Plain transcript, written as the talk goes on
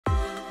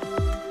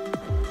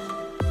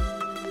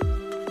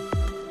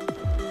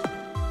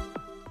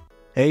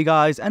Hey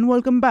guys, and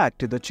welcome back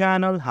to the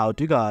channel How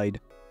to Guide.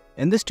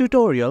 In this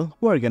tutorial,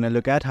 we're gonna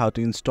look at how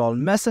to install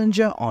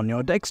Messenger on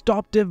your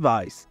desktop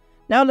device.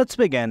 Now let's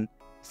begin.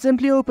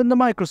 Simply open the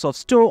Microsoft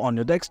Store on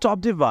your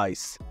desktop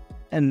device.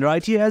 And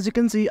right here, as you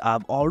can see,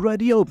 I've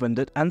already opened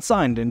it and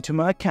signed into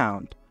my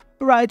account.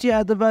 Right here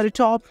at the very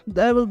top,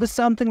 there will be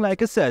something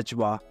like a search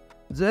bar.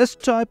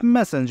 Just type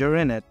Messenger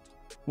in it.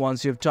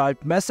 Once you've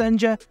typed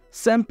Messenger,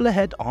 simply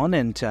hit on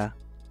enter.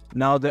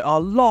 Now there are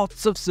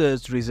lots of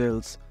search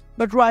results,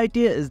 but right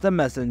here is the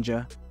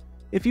Messenger.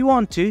 If you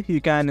want to,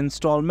 you can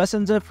install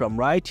Messenger from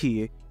right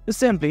here. You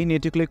simply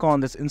need to click on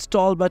this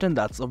install button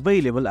that's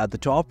available at the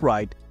top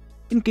right.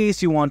 In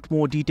case you want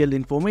more detailed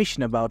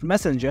information about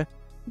Messenger,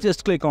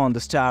 just click on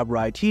this tab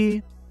right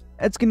here.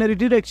 It's gonna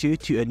redirect you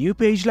to a new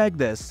page like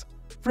this.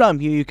 From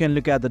here you can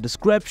look at the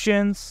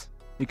descriptions,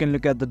 you can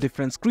look at the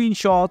different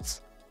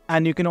screenshots,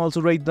 and you can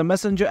also rate the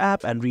Messenger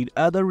app and read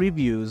other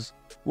reviews.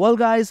 Well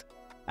guys,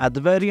 at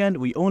the very end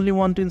we only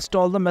want to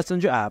install the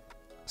Messenger app.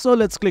 So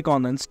let's click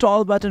on the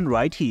install button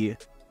right here.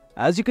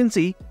 As you can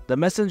see, the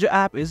Messenger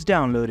app is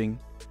downloading.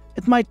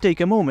 It might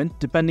take a moment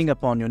depending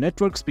upon your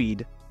network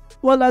speed.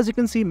 Well, as you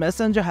can see,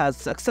 Messenger has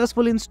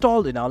successfully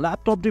installed in our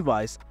laptop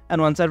device,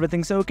 and once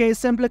everything's okay,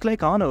 simply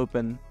click on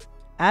open.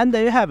 And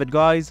there you have it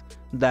guys,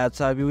 that's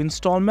how you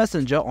install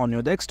Messenger on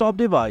your desktop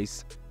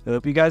device.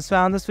 Hope you guys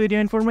found this video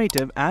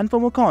informative, and for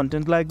more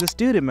content like this,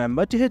 do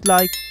remember to hit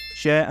like,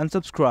 share and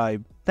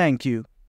subscribe. Thank you.